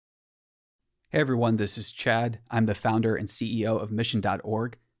Hey everyone, this is Chad. I'm the founder and CEO of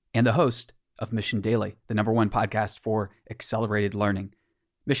Mission.org and the host of Mission Daily, the #1 podcast for accelerated learning.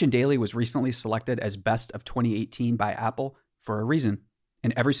 Mission Daily was recently selected as Best of 2018 by Apple for a reason.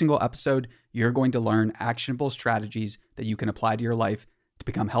 In every single episode, you're going to learn actionable strategies that you can apply to your life to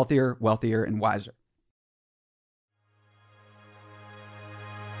become healthier, wealthier, and wiser.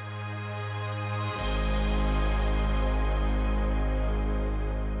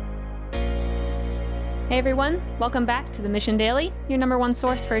 Hey everyone, welcome back to the Mission Daily, your #1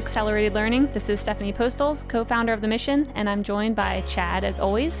 source for accelerated learning. This is Stephanie Postles, co-founder of the Mission, and I'm joined by Chad as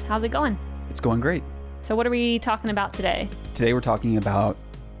always. How's it going? It's going great. So what are we talking about today? Today we're talking about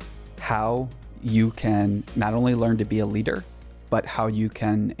how you can not only learn to be a leader, but how you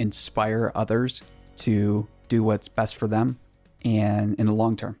can inspire others to do what's best for them and in the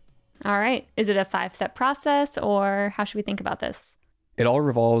long term. All right. Is it a 5-step process or how should we think about this? It all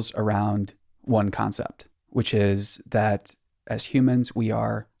revolves around one concept, which is that as humans, we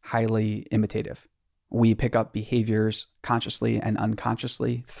are highly imitative. We pick up behaviors consciously and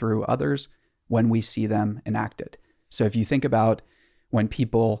unconsciously through others when we see them enacted. So if you think about when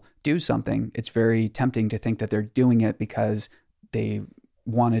people do something, it's very tempting to think that they're doing it because they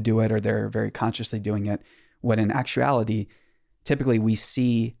want to do it or they're very consciously doing it, when in actuality, typically we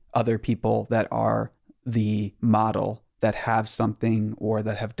see other people that are the model that have something or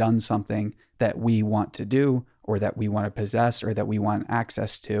that have done something that we want to do or that we want to possess or that we want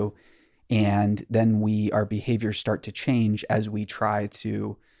access to. And then our behaviors start to change as we try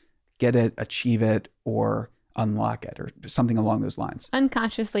to get it, achieve it, or unlock it or something along those lines.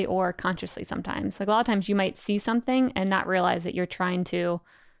 Unconsciously or consciously sometimes. Like a lot of times you might see something and not realize that you're trying to,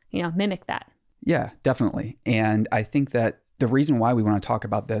 mimic that. Yeah, definitely. And I think that the reason why we want to talk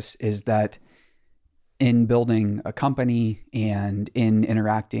about this is that in building a company and in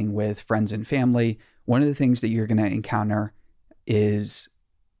interacting with friends and family, one of the things that you're going to encounter is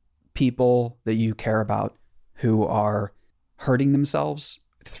people that you care about who are hurting themselves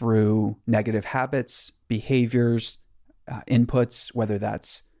through negative habits, behaviors, inputs, whether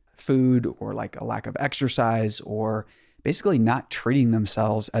that's food or like a lack of exercise or basically not treating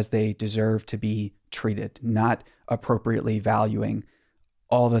themselves as they deserve to be treated, not appropriately valuing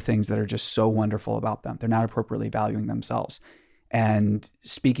all the things that are just so wonderful about them. They're not appropriately valuing themselves. And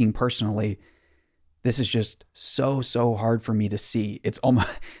speaking personally, this is just so hard for me to see. It's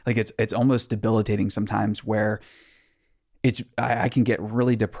almost like it's almost debilitating sometimes where I can get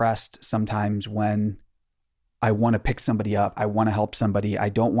really depressed sometimes when I want to pick somebody up. I want to help somebody. I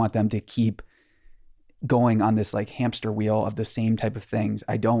don't want them to keep going on this like hamster wheel of the same type of things.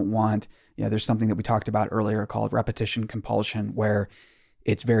 I don't want, there's something that we talked about earlier called repetition compulsion, where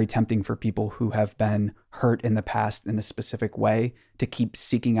it's very tempting for people who have been hurt in the past in a specific way to keep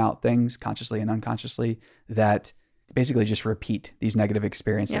seeking out things consciously and unconsciously that basically just repeat these negative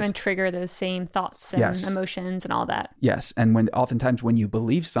experiences. And trigger those same thoughts and emotions and all that. Yes. And oftentimes when you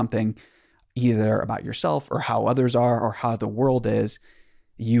believe something either about yourself or how others are or how the world is,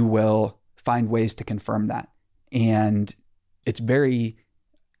 you will find ways to confirm that. And it's very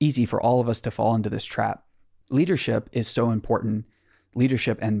easy for all of us to fall into this trap. Leadership is so important.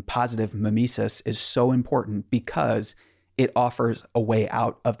 Leadership and positive mimesis is so important because it offers a way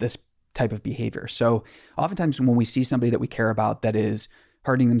out of this type of behavior. So oftentimes when we see somebody that we care about that is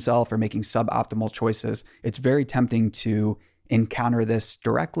hurting themselves or making suboptimal choices, it's very tempting to encounter this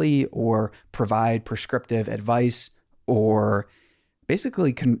directly or provide prescriptive advice or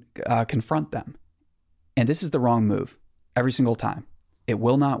basically confront them. And this is the wrong move every single time. It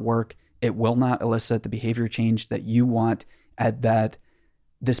will not work. It will not elicit the behavior change that you want and that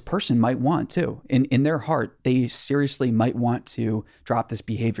this person might want too. In their heart, they seriously might want to drop this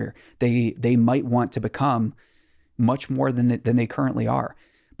behavior. They might want to become much more than they currently are.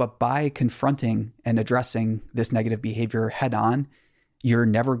 But by confronting and addressing this negative behavior head on, you're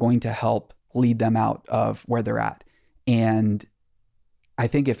never going to help lead them out of where they're at. And I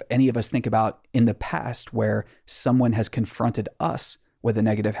think if any of us think about in the past where someone has confronted us with a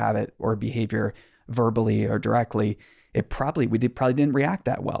negative habit or behavior verbally or directly, we probably didn't react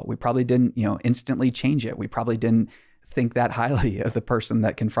that well. We probably didn't, instantly change it. We probably didn't think that highly of the person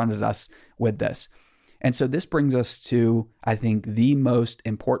that confronted us with this. And so this brings us to, I think, the most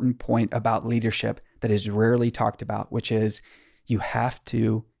important point about leadership that is rarely talked about, which is you have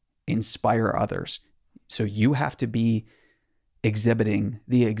to inspire others. So you have to be exhibiting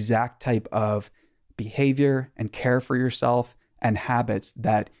the exact type of behavior and care for yourself and habits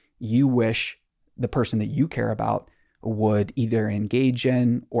that you wish the person that you care about would either engage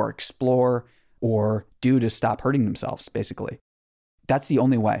in or explore or do to stop hurting themselves, basically. That's the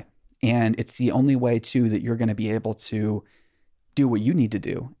only way. And it's the only way too that you're going to be able to do what you need to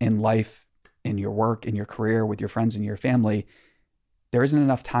do in life, in your work, in your career, with your friends and your family. There isn't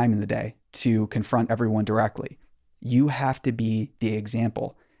enough time in the day to confront everyone directly. You have to be the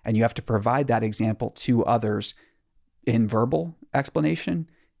example, and you have to provide that example to others in verbal explanation,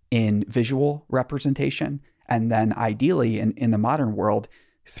 in visual representation, and then ideally in the modern world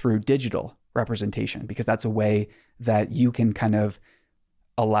through digital representation, because that's a way that you can kind of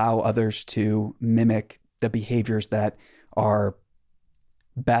allow others to mimic the behaviors that are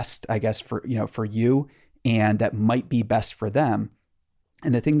best, I guess, for you, and that might be best for them.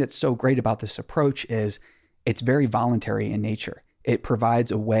 And the thing that's so great about this approach is it's very voluntary in nature. It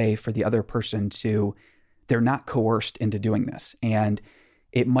provides a way for the other person they're not coerced into doing this. And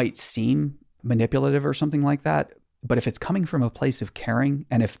it might seem manipulative or something like that, but if it's coming from a place of caring,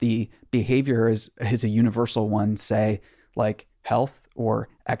 and if the behavior is a universal one, say like health or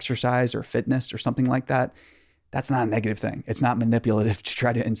exercise or fitness or something like that, that's not a negative thing. It's not manipulative to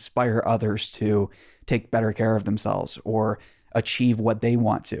try to inspire others to take better care of themselves or achieve what they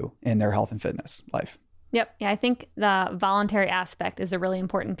want to in their health and fitness life. Yep. Yeah, I think the voluntary aspect is a really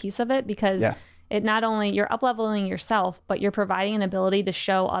important piece of it, because it not only you're up-leveling yourself, but you're providing an ability to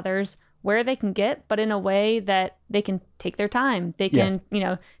show others where they can get, but in a way that they can take their time. They can,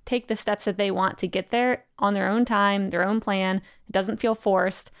 take the steps that they want to get there on their own time, their own plan. It doesn't feel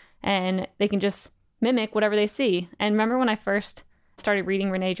forced, and they can just mimic whatever they see. And remember when I first started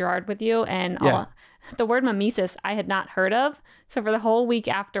reading Renee Girard with you, and the word mimesis I had not heard of. So for the whole week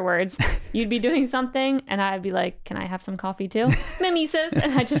afterwards, you'd be doing something and I'd be like, can I have some coffee too? Mimesis.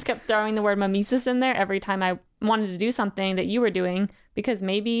 And I just kept throwing the word mimesis in there every time I wanted to do something that you were doing, because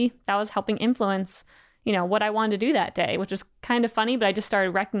maybe that was helping influence, what I wanted to do that day, which is kind of funny. But I just started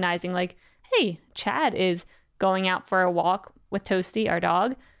recognizing like, hey, Chad is going out for a walk with Toasty, our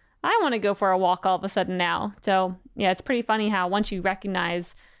dog. I want to go for a walk all of a sudden now. So yeah, it's pretty funny how once you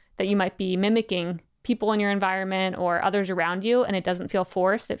recognize that you might be mimicking people in your environment or others around you, and it doesn't feel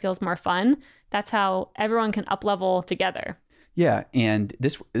forced, it feels more fun. That's how everyone can up-level together. Yeah, and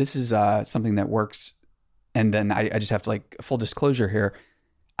this is something that works. And then I just have to, like, full disclosure here,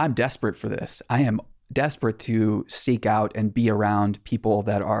 I'm desperate for this. I am desperate to seek out and be around people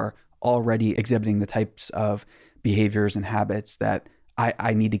that are already exhibiting the types of behaviors and habits that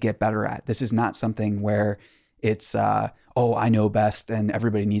I need to get better at. This is not something where it's, I know best and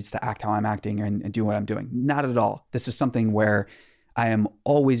everybody needs to act how I'm acting and do what I'm doing. Not at all. This is something where I am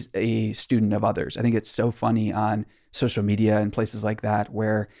always a student of others. I think it's so funny on social media and places like that,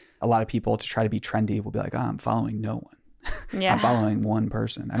 where a lot of people, to try to be trendy, will be like, I'm following no one. Yeah. I'm following one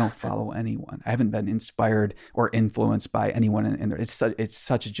person. I don't follow anyone. I haven't been inspired or influenced by anyone in there. It's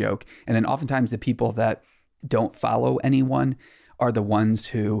such a joke. And then oftentimes the people that don't follow anyone are the ones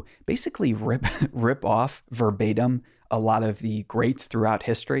who basically rip off verbatim a lot of the greats throughout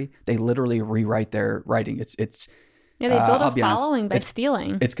history. They literally rewrite their writing. They build a following by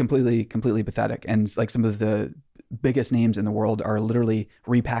stealing. It's completely pathetic. And it's like some of the biggest names in the world are literally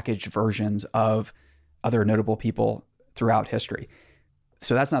repackaged versions of other notable people throughout history.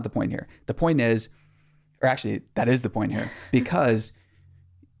 So that's not the point here. The point is, or actually that is the point here, because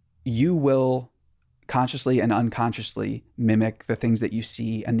you will consciously and unconsciously mimic the things that you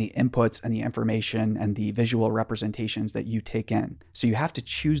see and the inputs and the information and the visual representations that you take in. So you have to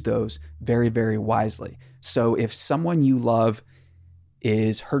choose those very, very wisely. So if someone you love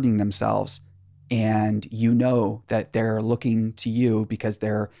is hurting themselves and you know that they're looking to you because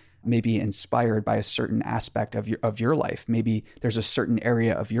they're maybe inspired by a certain aspect of your life, maybe there's a certain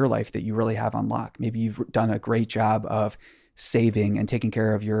area of your life that you really have on lock. Maybe you've done a great job of saving and taking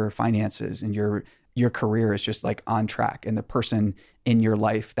care of your finances, and your career is just like on track, and the person in your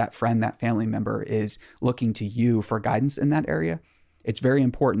life, that friend, that family member, is looking to you for guidance in that area. It's very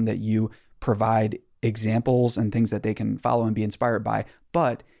important that you provide examples and things that they can follow and be inspired by,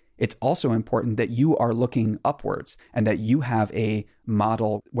 but it's also important that you are looking upwards and that you have a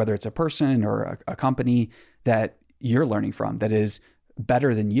model, whether it's a person or a company, that you're learning from that is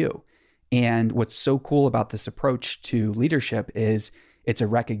better than you. And what's so cool about this approach to leadership is it's a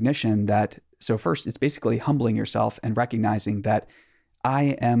recognition that, so first, it's basically humbling yourself and recognizing that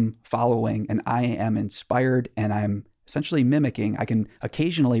I am following and I am inspired and I'm essentially mimicking. I can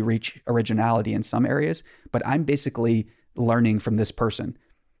occasionally reach originality in some areas, but I'm basically learning from this person.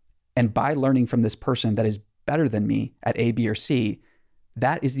 And by learning from this person that is better than me at A, B, or C,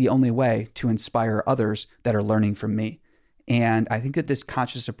 that is the only way to inspire others that are learning from me. And I think that this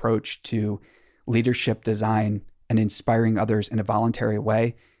conscious approach to leadership design and inspiring others in a voluntary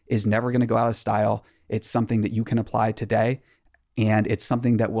way is never going to go out of style. It's something that you can apply today. And it's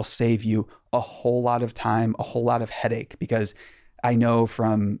something that will save you a whole lot of time, a whole lot of headache, because I know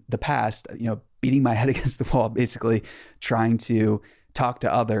from the past, beating my head against the wall, basically trying to talk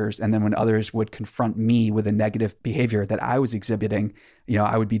to others. And then when others would confront me with a negative behavior that I was exhibiting,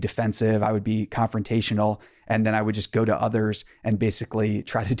 I would be defensive, I would be confrontational, and then I would just go to others and basically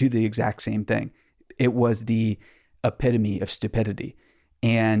try to do the exact same thing. It was the epitome of stupidity.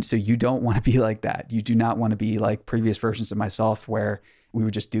 And so you don't want to be like that. You do not want to be like previous versions of myself where we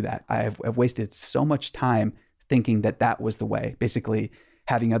would just do that. I've wasted so much time thinking that was the way. Basically,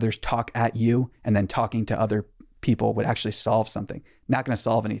 having others talk at you and then talking to other people would actually solve something. Not going to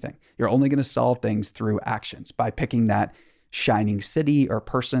solve anything. You're only going to solve things through actions, by picking that shining city or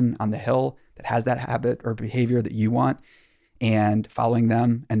person on the hill that has that habit or behavior that you want and following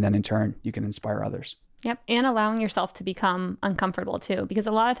them. And then in turn, you can inspire others. Yep. And allowing yourself to become uncomfortable too, because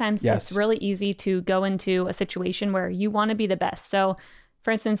a lot of times It's really easy to go into a situation where you want to be the best. So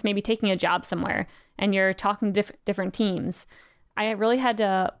for instance, maybe taking a job somewhere and you're talking to different teams. I really had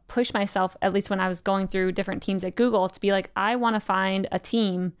to push myself, at least when I was going through different teams at Google, to be like, I want to find a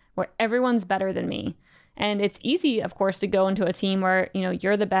team where everyone's better than me. And it's easy, of course, to go into a team where,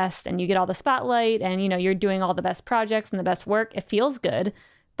 you're the best and you get all the spotlight and, you're doing all the best projects and the best work. It feels good,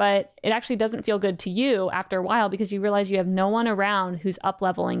 but it actually doesn't feel good to you after a while because you realize you have no one around who's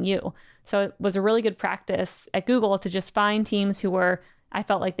up-leveling you. So it was a really good practice at Google to just find teams who I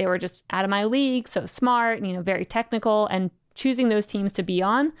felt like they were just out of my league, so smart, very technical, and choosing those teams to be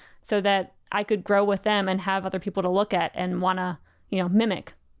on so that I could grow with them and have other people to look at and want to,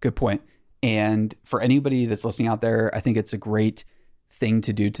 mimic. Good point. And for anybody that's listening out there, I think it's a great thing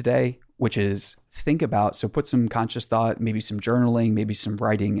to do today, which is think about, so put some conscious thought, maybe some journaling, maybe some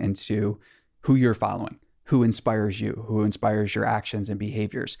writing into who you're following, who inspires you, who inspires your actions and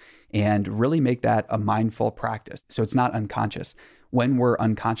behaviors, and really make that a mindful practice. So it's not unconscious. When we're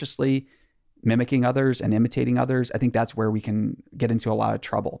unconsciously mimicking others and imitating others, I think that's where we can get into a lot of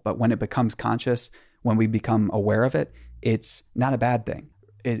trouble. But when it becomes conscious, when we become aware of it, it's not a bad thing.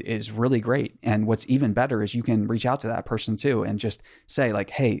 It is really great. And what's even better is you can reach out to that person too and just say like,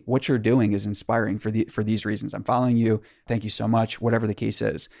 hey, what you're doing is inspiring for these reasons. I'm following you. Thank you so much, whatever the case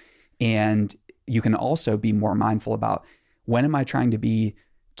is. And you can also be more mindful about, when am I trying to be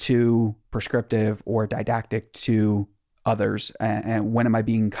too prescriptive or didactic to others, and when am I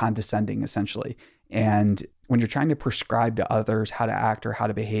being condescending, essentially? And when you're trying to prescribe to others how to act or how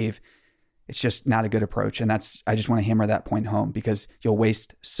to behave, it's just not a good approach. And I just want to hammer that point home, because you'll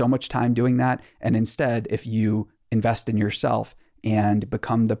waste so much time doing that. And instead, if you invest in yourself and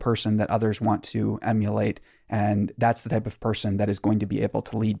become the person that others want to emulate, and that's the type of person that is going to be able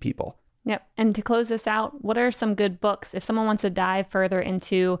to lead people. Yep. And to close this out, what are some good books if someone wants to dive further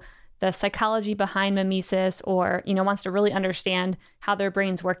into the psychology behind mimesis, or, wants to really understand how their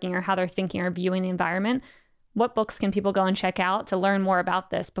brain's working or how they're thinking or viewing the environment? What books can people go and check out to learn more about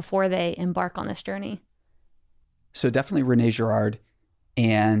this before they embark on this journey? So definitely René Girard,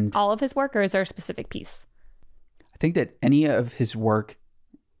 and all of his work, or is there a specific piece? I think that any of his work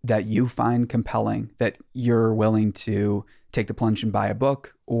that you find compelling, that you're willing to take the plunge and buy a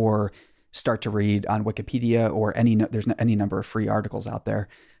book or start to read on Wikipedia, or there's any number of free articles out there.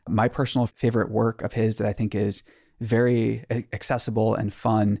 My personal favorite work of his that I think is very accessible and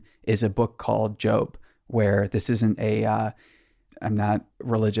fun is a book called Job, where this isn't I'm not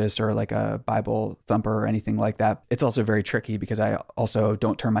religious or like a Bible thumper or anything like that. It's also very tricky because I also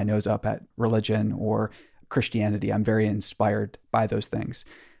don't turn my nose up at religion or Christianity. I'm very inspired by those things.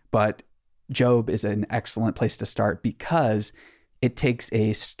 But Job is an excellent place to start because it takes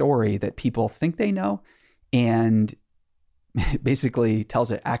a story that people think they know and basically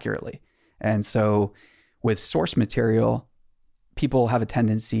tells it accurately. And so with source material, people have a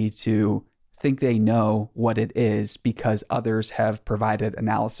tendency to think they know what it is because others have provided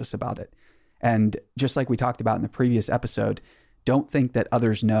analysis about it. And just like we talked about in the previous episode, don't think that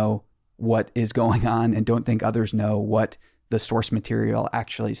others know what is going on, and don't think others know what the source material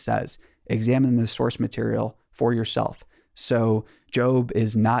actually says. Examine the source material for yourself. So Job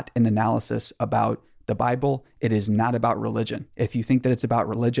is not an analysis about the Bible. It is not about religion. If you think that it's about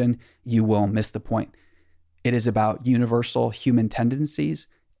religion, you will miss the point. It is about universal human tendencies,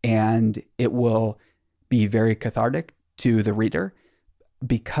 and it will be very cathartic to the reader,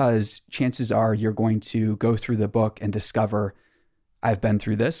 because chances are you're going to go through the book and discover, I've been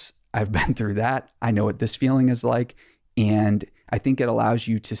through this, I've been through that, I know what this feeling is like. And I think it allows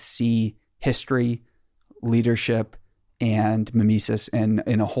you to see history, leadership, and mimesis in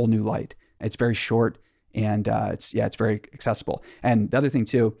a whole new light. It's very short, and it's very accessible. And the other thing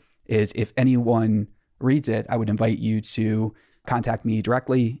too is, if anyone reads it, I would invite you to contact me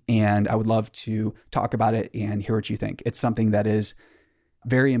directly, and I would love to talk about it and hear what you think. It's something that is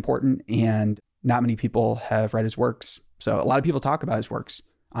very important, and not many people have read his works. So a lot of people talk about his works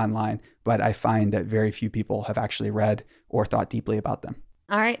online, but I find that very few people have actually read or thought deeply about them.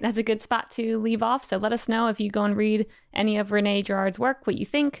 All right, that's a good spot to leave off. So let us know if you go and read any of Rene Girard's work, what you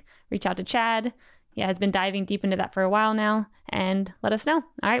think. Reach out to Chad. He has been diving deep into that for a while now, and let us know.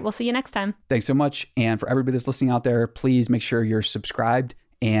 All right, we'll see you next time. Thanks so much. And for everybody that's listening out there, please make sure you're subscribed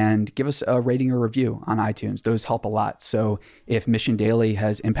and give us a rating or review on iTunes. Those help a lot. So if Mission Daily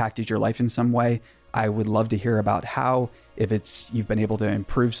has impacted your life in some way, I would love to hear about how. If it's you've been able to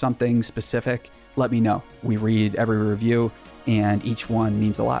improve something specific, let me know. We read every review, and each one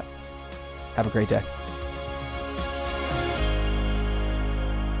means a lot. Have a great day.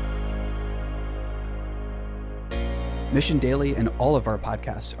 Mission Daily and all of our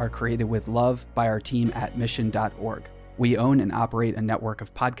podcasts are created with love by our team at mission.org. We own and operate a network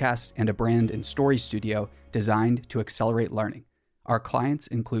of podcasts and a brand and story studio designed to accelerate learning. Our clients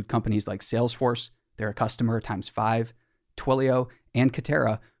include companies like Salesforce, they're a customer times 5, Twilio, and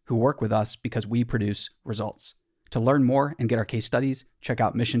Katera, who work with us because we produce results. To learn more and get our case studies, check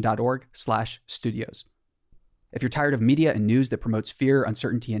out mission.org/studios. If you're tired of media and news that promotes fear,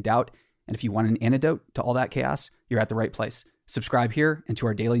 uncertainty, and doubt, and if you want an antidote to all that chaos, you're at the right place. Subscribe here and to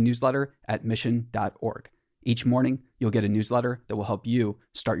our daily newsletter at mission.org. Each morning, you'll get a newsletter that will help you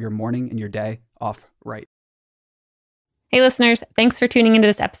start your morning and your day off right. Hey listeners, thanks for tuning into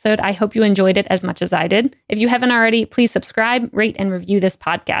this episode. I hope you enjoyed it as much as I did. If you haven't already, please subscribe, rate, and review this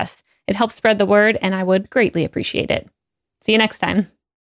podcast. It helps spread the word, and I would greatly appreciate it. See you next time.